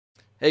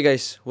Hey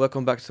guys,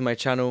 welcome back to my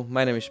channel.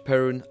 My name is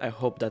Perun. I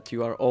hope that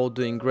you are all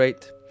doing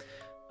great.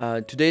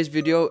 Today's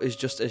video is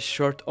just a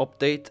short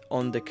update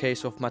on the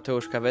case of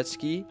Mateusz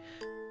Kawecki,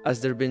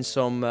 as there been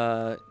some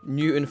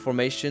new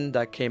information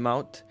that came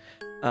out,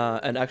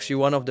 and actually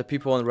one of the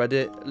people on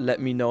Reddit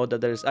let me know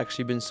that there's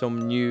actually been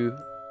some new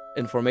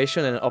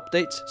information and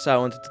updates, so I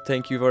wanted to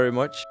thank you very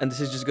much. And this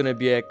is just gonna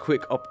be a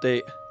quick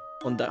update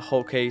on that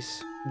whole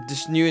case.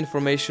 This new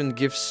information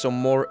gives some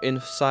more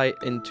insight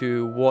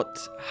into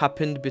what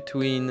happened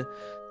between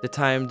the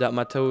time that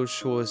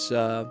Mateusz was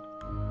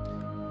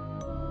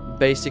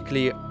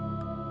basically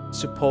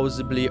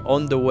supposedly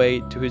on the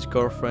way to his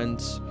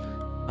girlfriend's,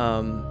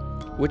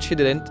 which he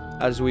didn't,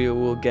 as we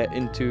will get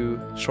into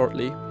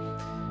shortly.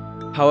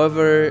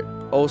 However,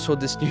 also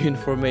this new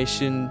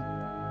information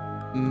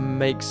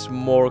makes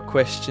more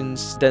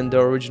questions than the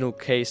original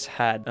case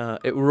had.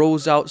 It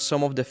rules out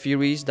some of the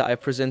theories that I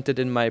presented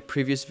in my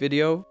previous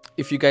video.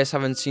 If you guys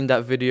haven't seen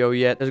that video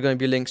yet, there's going to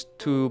be links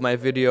to my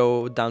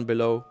video down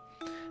below,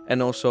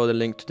 and also the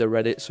link to the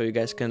Reddit so you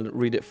guys can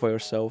read it for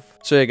yourself.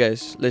 So yeah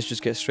guys, let's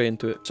just get straight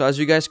into it. So as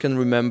you guys can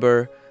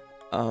remember,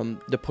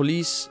 the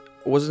police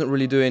wasn't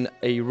really doing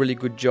a really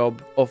good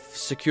job of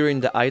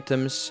securing the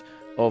items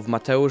of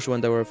Mateusz when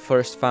they were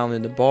first found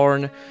in the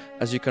barn.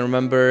 As you can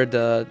remember,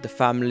 the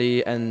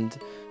family and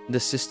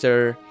the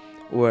sister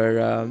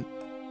were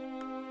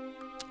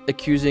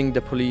accusing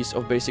the police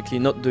of basically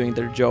not doing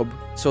their job.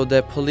 So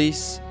the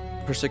police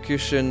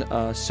prosecution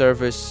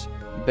service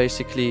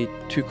basically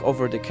took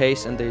over the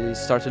case and they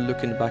started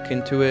looking back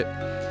into it.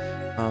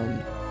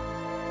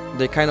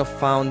 They kind of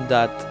found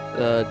that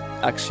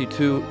actually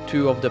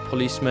two of the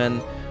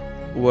policemen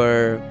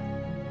were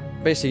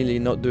basically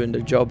not doing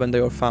their job, and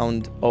they were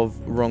found of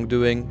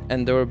wrongdoing,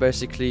 and they were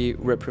basically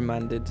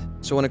reprimanded.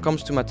 So when it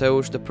comes to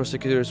Mateusz, the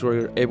prosecutors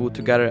were able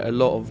to gather a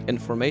lot of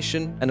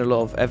information and a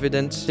lot of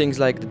evidence, things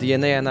like the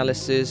DNA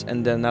analysis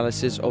and the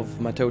analysis of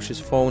Mateusz's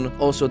phone.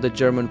 Also the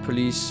German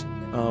police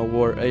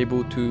were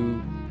able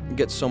to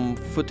get some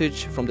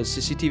footage from the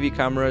CCTV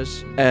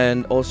cameras,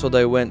 and also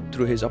they went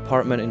through his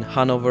apartment in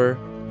Hanover,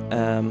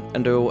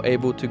 and they were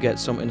able to get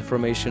some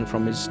information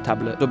from his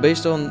tablet. So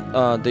based on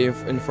the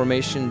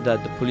information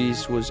that the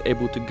police was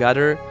able to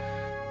gather,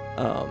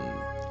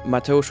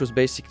 Mateusz was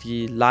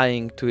basically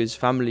lying to his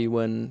family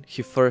when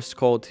he first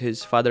called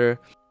his father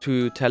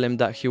to tell him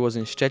that he was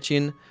in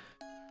Szczecin,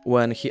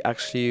 when he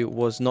actually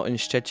was not in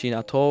Szczecin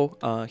at all.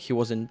 He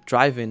wasn't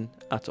driving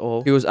at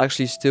all. He was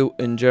actually still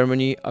in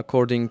Germany,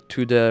 according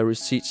to the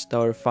receipts that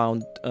were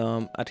found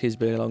at his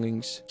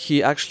belongings.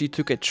 He actually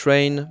took a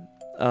train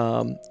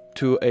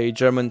to a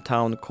German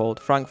town called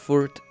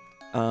Frankfurt,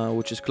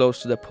 which is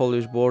close to the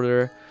Polish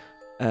border,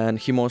 and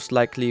he most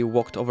likely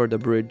walked over the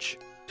bridge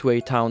to a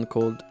town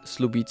called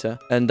Słubice,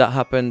 and that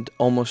happened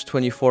almost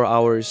 24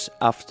 hours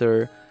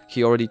after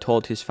he already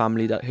told his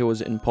family that he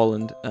was in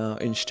Poland,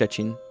 in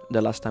Szczecin,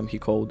 the last time he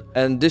called.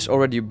 And this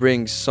already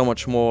brings so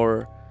much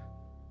more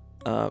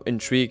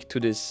intrigue to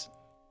this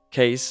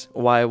case.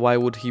 Why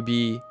would he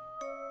be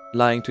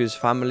lying to his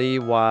family?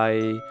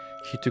 Why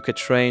he took a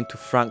train to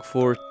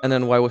Frankfurt, and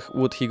then why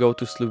would he go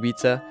to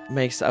Słubice?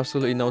 Makes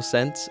absolutely no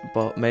sense,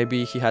 but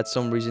maybe he had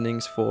some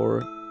reasonings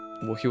for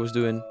what he was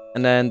doing.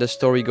 And then the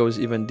story goes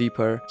even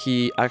deeper.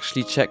 He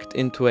actually checked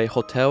into a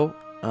hotel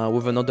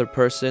with another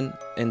person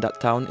in that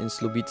town, in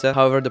Słubice.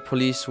 However, the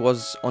police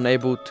was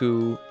unable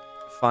to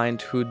find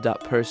who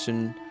that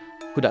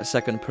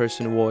second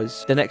person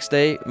was. The next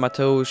day,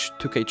 Mateusz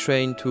took a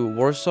train to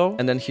Warsaw,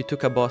 and then he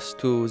took a bus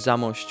to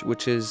Zamość,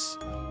 which is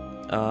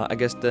I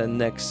guess the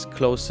next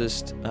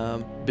closest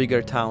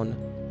bigger town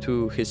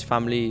to his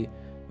family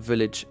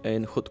village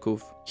in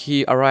Chudków.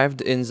 He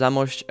arrived in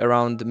Zamość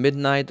around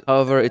midnight.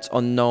 However, it's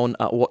unknown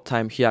at what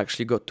time he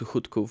actually got to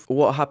Chudków.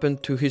 What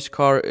happened to his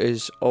car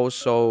is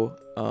also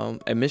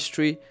a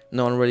mystery.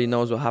 No one really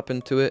knows what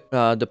happened to it.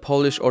 The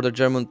Polish or the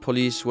German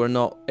police were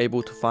not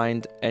able to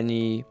find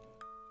any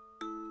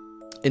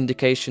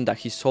indication that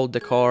he sold the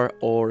car,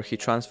 or he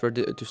transferred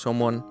it to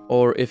someone,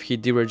 or if he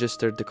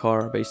deregistered the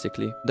car.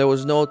 Basically, there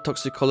was no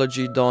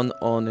toxicology done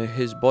on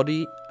his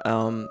body.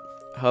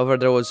 However,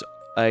 there was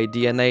a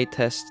DNA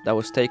test that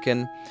was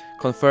taken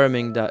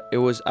confirming that it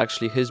was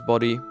actually his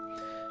body.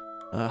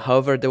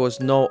 However, there was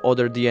no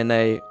other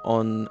DNA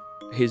on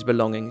his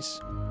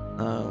belongings,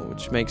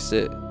 which makes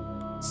it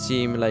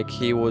seem like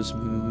he was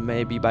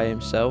maybe by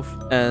himself.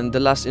 And the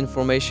last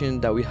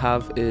information that we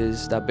have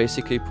is that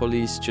basically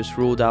police just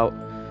ruled out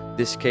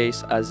this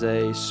case as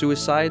a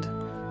suicide.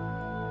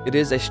 It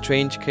is a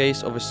strange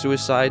case of a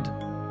suicide.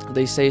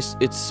 They say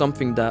it's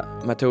something that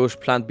Mateusz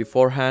planned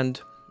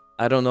beforehand.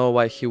 I don't know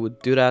why he would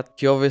do that.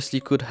 He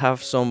obviously could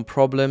have some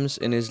problems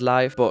in his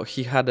life, but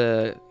he had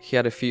a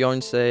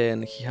fiance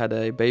and he had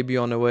a baby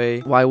on the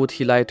way. Why would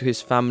he lie to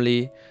his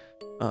family?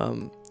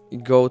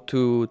 Go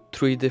to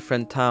 3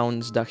 different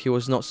towns that he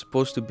was not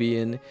supposed to be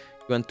in.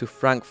 He went to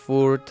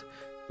Frankfurt,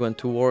 he went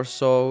to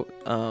Warsaw,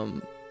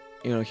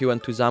 he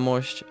went to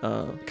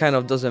Zamość. Kind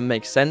of doesn't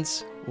make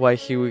sense why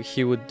he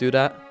would do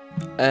that.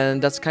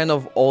 And that's kind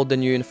of all the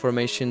new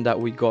information that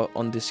we got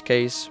on this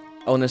case.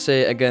 I want to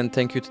say again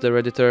thank you to the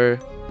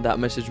Redditor that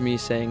messaged me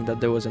saying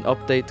that there was an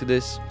update to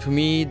this. To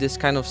me, this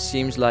kind of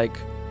seems like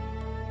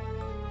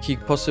he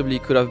possibly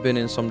could have been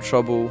in some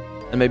trouble,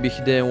 and maybe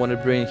he didn't want to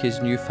bring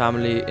his new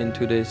family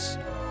into this,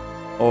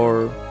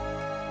 or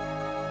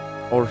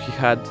he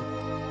had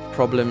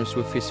problems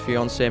with his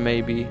fiance.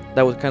 Maybe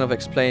that would kind of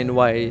explain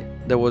why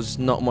there was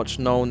not much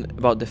known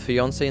about the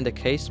fiance in the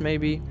case,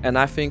 maybe. And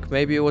I think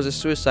maybe it was a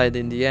suicide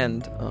in the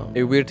end,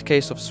 a weird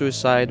case of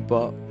suicide,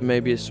 but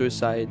maybe a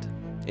suicide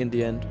in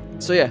the end.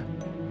 So yeah,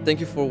 thank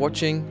you for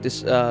watching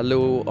this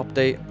little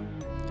update.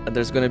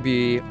 There's gonna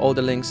be all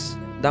the links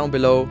down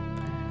below.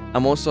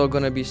 I'm also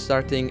gonna be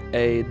starting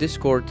a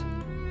Discord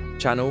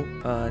channel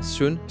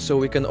soon, so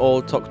we can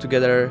all talk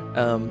together,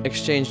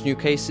 exchange new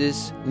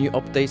cases, new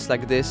updates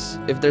like this.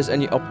 If there's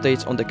any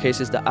updates on the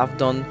cases that I've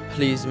done,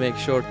 please make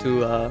sure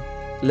to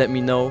let me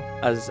know,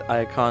 as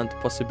I can't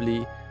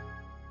possibly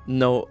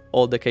know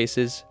all the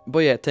cases. But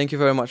yeah, thank you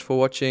very much for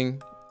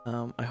watching.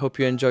 I hope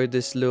you enjoyed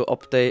this little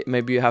update.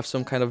 Maybe you have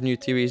some kind of new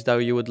theories that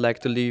you would like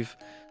to leave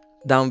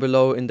down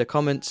below in the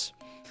comments.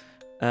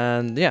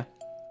 And yeah,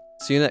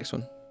 see you next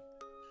one.